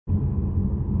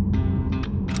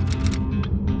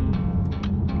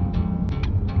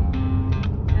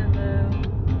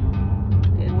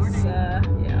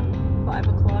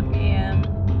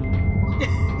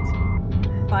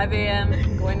5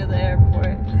 a.m. going to the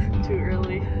airport. Too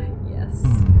early. Yes.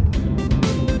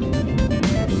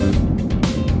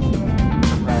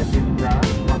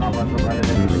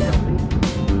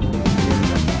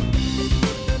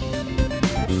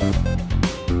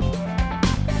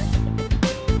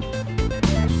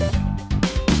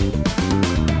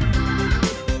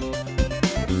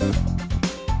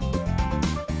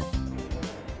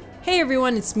 Hey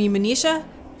everyone, it's me, Manisha.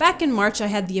 Back in March, I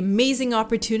had the amazing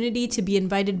opportunity to be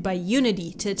invited by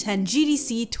Unity to attend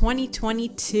GDC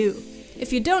 2022.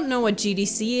 If you don't know what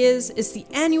GDC is, it's the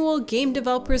annual Game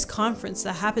Developers Conference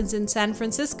that happens in San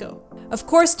Francisco. Of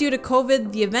course, due to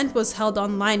COVID, the event was held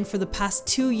online for the past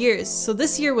 2 years, so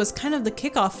this year was kind of the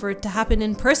kickoff for it to happen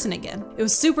in person again. It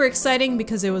was super exciting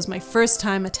because it was my first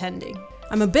time attending.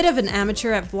 I'm a bit of an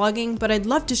amateur at vlogging, but I'd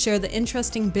love to share the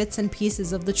interesting bits and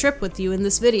pieces of the trip with you in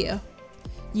this video.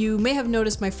 You may have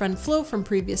noticed my friend Flo from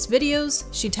previous videos.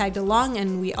 She tagged along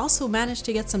and we also managed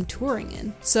to get some touring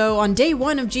in. So on day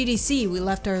 1 of GDC, we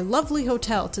left our lovely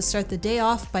hotel to start the day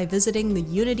off by visiting the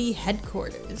Unity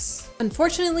headquarters.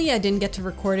 Unfortunately, I didn't get to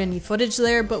record any footage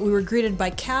there, but we were greeted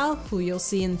by Cal, who you'll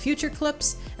see in future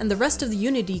clips, and the rest of the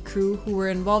Unity crew who were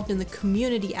involved in the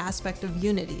community aspect of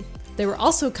Unity. They were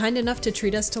also kind enough to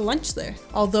treat us to lunch there.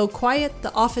 Although quiet,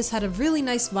 the office had a really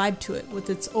nice vibe to it with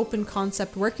its open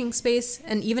concept working space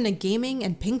and even a gaming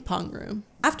and ping pong room.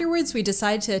 Afterwards, we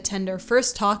decided to attend our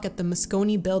first talk at the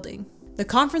Moscone building. The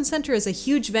conference center is a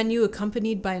huge venue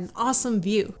accompanied by an awesome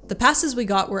view. The passes we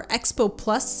got were Expo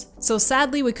Plus, so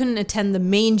sadly we couldn't attend the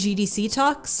main GDC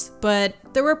talks, but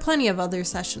there were plenty of other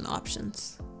session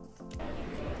options.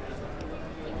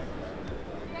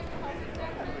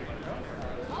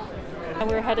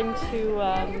 We're heading to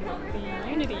the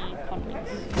Unity conference.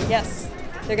 Yes.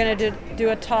 They're gonna do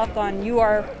a talk on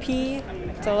URP,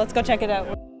 so let's go check it out.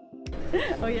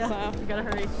 Oh yeah, so we gotta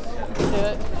hurry. Let's do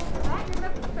it.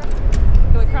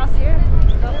 Go across here.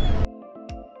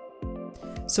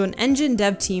 So an engine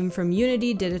dev team from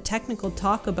Unity did a technical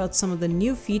talk about some of the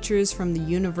new features from the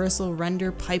Universal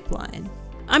Render pipeline.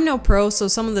 I'm no pro, so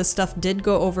some of this stuff did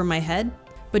go over my head,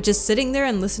 but just sitting there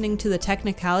and listening to the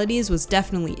technicalities was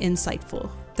definitely insightful.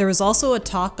 There was also a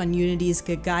talk on Unity's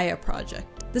Gagaia project.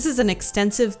 This is an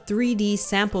extensive 3D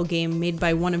sample game made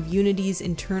by one of Unity's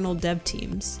internal dev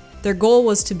teams. Their goal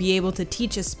was to be able to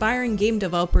teach aspiring game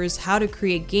developers how to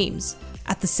create games.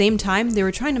 At the same time, they were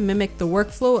trying to mimic the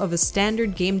workflow of a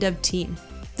standard game dev team.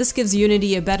 This gives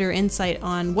Unity a better insight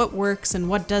on what works and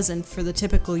what doesn't for the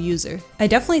typical user. I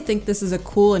definitely think this is a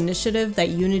cool initiative that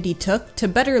Unity took to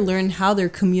better learn how their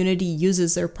community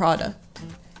uses their product.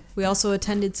 We also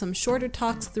attended some shorter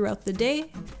talks throughout the day,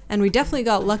 and we definitely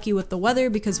got lucky with the weather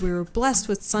because we were blessed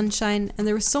with sunshine and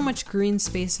there was so much green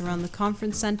space around the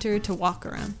conference center to walk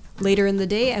around. Later in the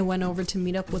day, I went over to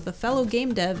meet up with a fellow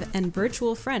game dev and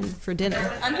virtual friend for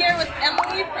dinner. I'm here with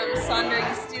Emily from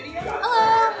Sondering Studio.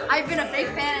 Hello! I've been a big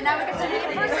fan and now we get to meet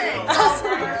in person.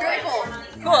 Awesome. Very cool.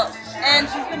 Cool. And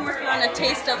she's been working on a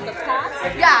taste of the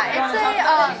past.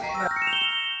 Yeah, it's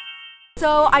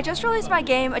So I just released my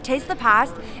game, A Taste of the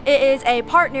Past. It is a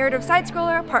part narrative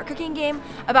side-scroller, part cooking game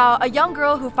about a young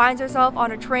girl who finds herself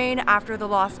on a train after the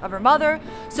loss of her mother.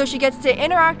 So she gets to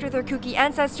interact with her kooky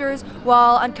ancestors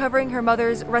while uncovering her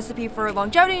mother's recipe for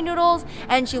longevity noodles,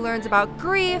 and she learns about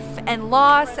grief and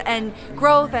loss and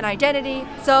growth and identity.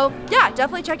 So yeah,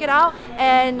 definitely check it out.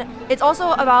 And it's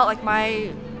also about like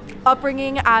my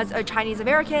upbringing as a Chinese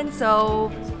American,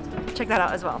 so check that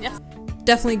out as well. Yes.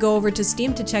 Definitely go over to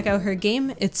Steam to check out her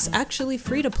game. It's actually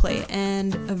free to play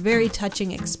and a very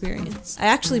touching experience. I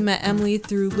actually met Emily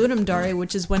through Ludum Dare,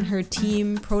 which is when her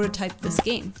team prototyped this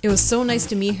game. It was so nice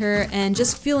to meet her, and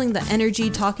just feeling the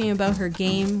energy talking about her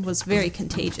game was very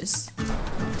contagious.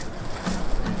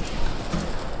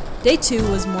 Day 2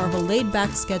 was more of a laid-back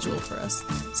schedule for us.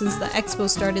 Since the expo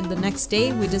started the next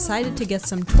day, we decided to get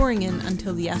some touring in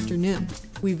until the afternoon.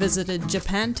 We visited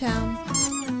Japantown,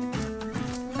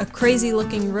 a crazy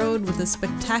looking road with a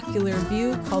spectacular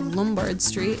view called Lombard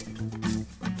Street,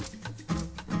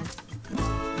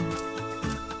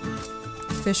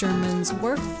 Fisherman's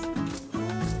Wharf,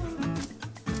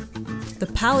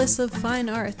 the Palace of Fine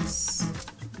Arts,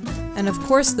 and of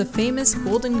course the famous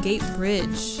Golden Gate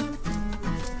Bridge.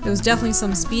 It was definitely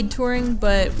some speed touring,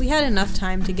 but we had enough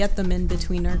time to get them in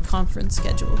between our conference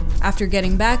schedule. After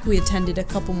getting back, we attended a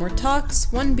couple more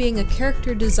talks, one being a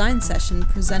character design session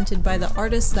presented by the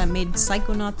artists that made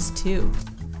Psychonauts 2.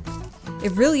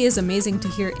 It really is amazing to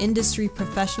hear industry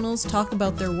professionals talk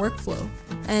about their workflow,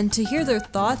 and to hear their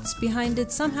thoughts behind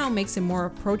it somehow makes it more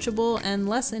approachable and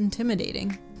less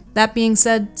intimidating. That being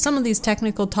said, some of these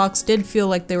technical talks did feel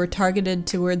like they were targeted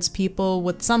towards people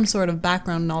with some sort of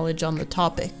background knowledge on the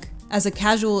topic. As a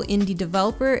casual indie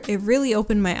developer, it really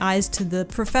opened my eyes to the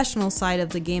professional side of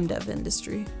the game dev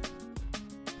industry.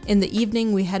 In the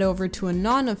evening, we head over to a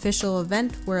non-official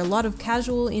event where a lot of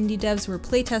casual indie devs were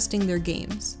playtesting their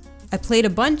games. I played a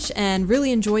bunch and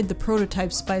really enjoyed the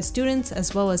prototypes by students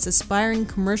as well as aspiring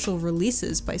commercial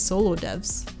releases by solo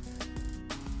devs.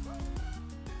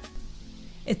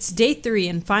 It's day 3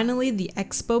 and finally the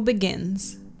expo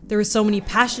begins. There were so many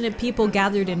passionate people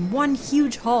gathered in one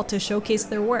huge hall to showcase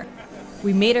their work.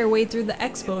 We made our way through the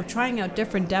expo trying out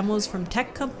different demos from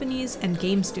tech companies and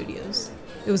game studios.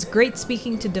 It was great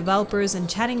speaking to developers and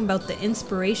chatting about the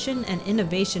inspiration and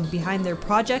innovation behind their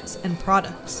projects and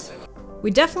products.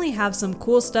 We definitely have some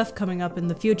cool stuff coming up in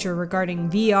the future regarding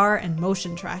VR and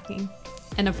motion tracking.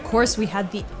 And of course we had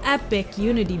the epic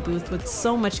Unity booth with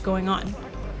so much going on.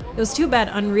 It was too bad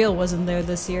Unreal wasn't there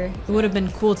this year. It would have been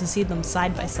cool to see them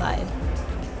side by side.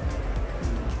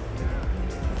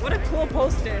 What a cool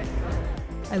poster.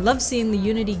 I love seeing the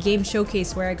Unity game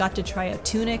showcase where I got to try out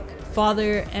Tunic,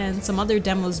 Father, and some other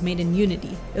demos made in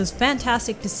Unity. It was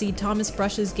fantastic to see Thomas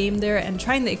Brush's game there, and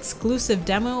trying the exclusive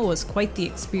demo was quite the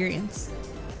experience.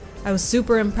 I was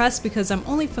super impressed because I'm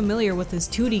only familiar with his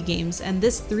 2D games, and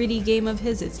this 3D game of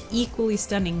his is equally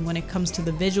stunning when it comes to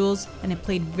the visuals, and it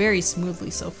played very smoothly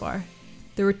so far.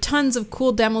 There were tons of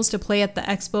cool demos to play at the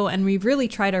expo, and we really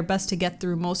tried our best to get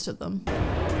through most of them. My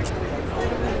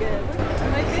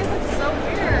face looks so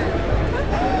weird.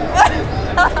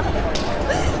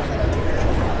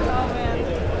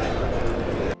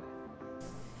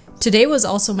 Today was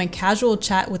also my casual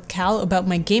chat with Cal about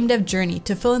my game dev journey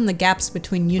to fill in the gaps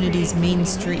between Unity's main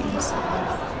streams.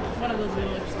 One of those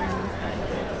little experiments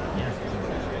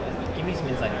that Give me some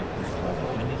insight on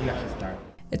when did you actually start?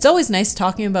 It's always nice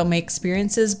talking about my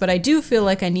experiences, but I do feel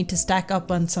like I need to stack up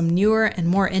on some newer and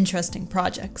more interesting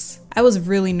projects. I was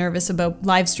really nervous about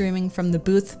live streaming from the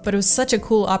booth, but it was such a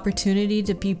cool opportunity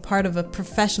to be part of a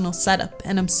professional setup,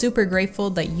 and I'm super grateful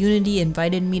that Unity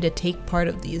invited me to take part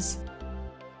of these.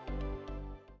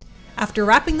 After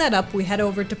wrapping that up, we head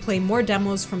over to play more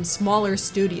demos from smaller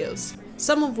studios,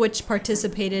 some of which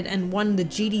participated and won the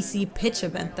GDC pitch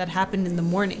event that happened in the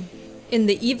morning. In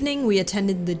the evening, we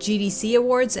attended the GDC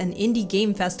Awards and Indie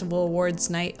Game Festival Awards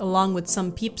night along with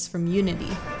some peeps from Unity.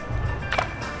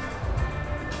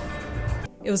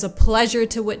 It was a pleasure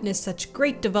to witness such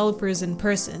great developers in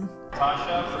person.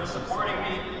 Tasha for supporting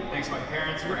me. Thanks to my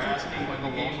parents for asking when the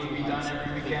game would be done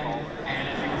every weekend. And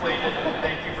if you played it,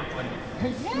 thank you for playing it.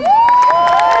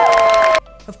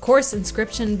 Of course,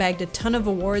 Inscription bagged a ton of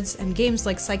awards, and games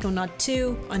like Psychonaut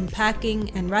 2,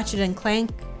 Unpacking, and Ratchet & Clank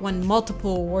won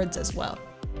multiple awards as well.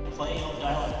 Play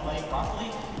dialogue play properly,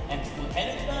 and with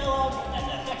edit dialogue, and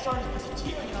the next artist puts a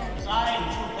tear on the side,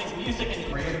 and someone plays music, and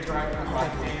Creative director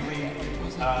Mike Daly,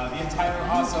 the entire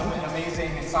awesome and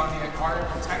amazing Insomniac art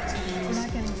tech teams.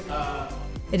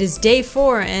 It is day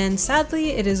 4, and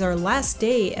sadly, it is our last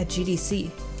day at GDC.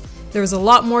 There was a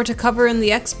lot more to cover in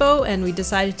the expo, and we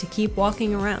decided to keep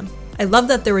walking around. I love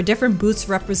that there were different booths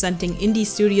representing indie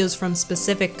studios from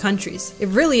specific countries. It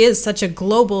really is such a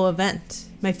global event.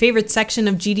 My favorite section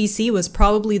of GDC was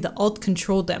probably the alt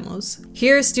control demos.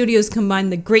 Here, studios combine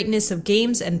the greatness of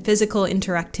games and physical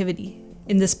interactivity.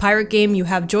 In this pirate game, you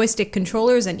have joystick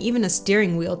controllers and even a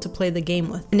steering wheel to play the game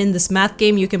with. And in this math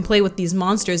game, you can play with these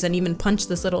monsters and even punch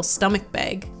this little stomach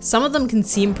bag. Some of them can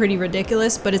seem pretty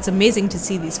ridiculous, but it's amazing to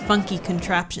see these funky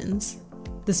contraptions.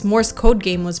 This Morse code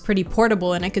game was pretty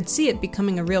portable, and I could see it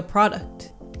becoming a real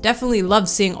product. Definitely love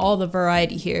seeing all the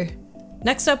variety here.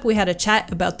 Next up, we had a chat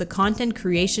about the content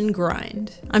creation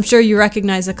grind. I'm sure you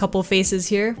recognize a couple faces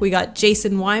here. We got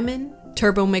Jason Wyman,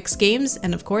 Turbo Mix Games,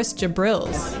 and of course,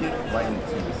 Jabrills. Right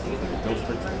into those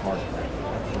sorts of hard.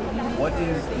 What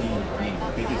is the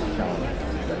biggest challenge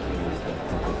that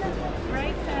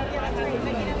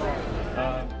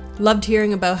you Loved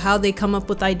hearing about how they come up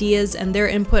with ideas and their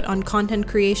input on content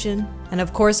creation, and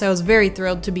of course I was very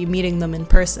thrilled to be meeting them in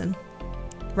person.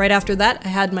 Right after that, I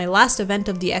had my last event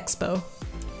of the expo.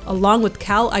 Along with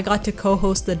Cal, I got to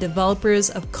co-host the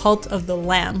developers of Cult of the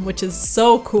Lamb, which is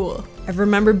so cool. I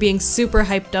remember being super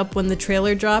hyped up when the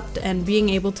trailer dropped, and being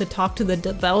able to talk to the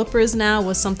developers now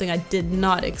was something I did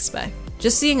not expect.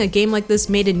 Just seeing a game like this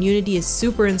made in Unity is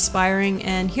super inspiring,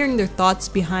 and hearing their thoughts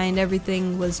behind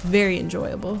everything was very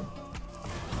enjoyable.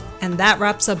 And that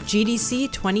wraps up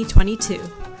GDC 2022.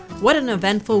 What an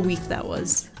eventful week that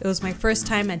was. It was my first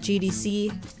time at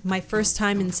GDC, my first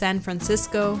time in San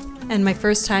Francisco, and my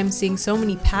first time seeing so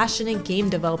many passionate game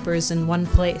developers in one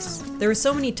place. There were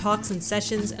so many talks and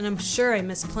sessions, and I'm sure I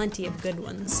missed plenty of good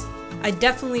ones. I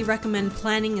definitely recommend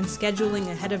planning and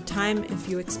scheduling ahead of time if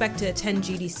you expect to attend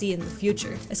GDC in the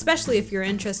future, especially if you're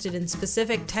interested in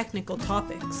specific technical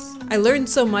topics. I learned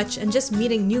so much, and just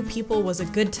meeting new people was a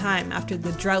good time after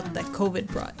the drought that COVID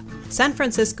brought. San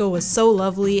Francisco was so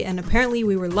lovely, and apparently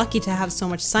we were lucky to have so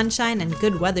much sunshine and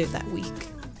good weather that week.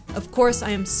 Of course, I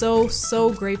am so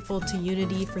grateful to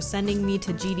Unity for sending me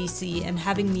to GDC and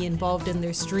having me involved in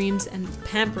their streams and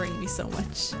pampering me so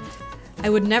much. I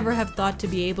would never have thought to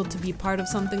be able to be part of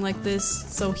something like this,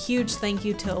 so huge thank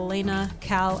you to Elena,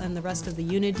 Cal, and the rest of the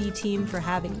Unity team for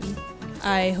having me.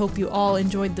 I hope you all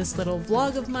enjoyed this little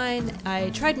vlog of mine.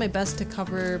 I tried my best to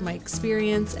cover my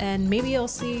experience, and maybe I'll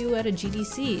see you at a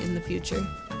GDC in the future.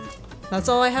 That's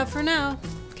all I have for now.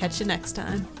 Catch you next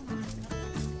time.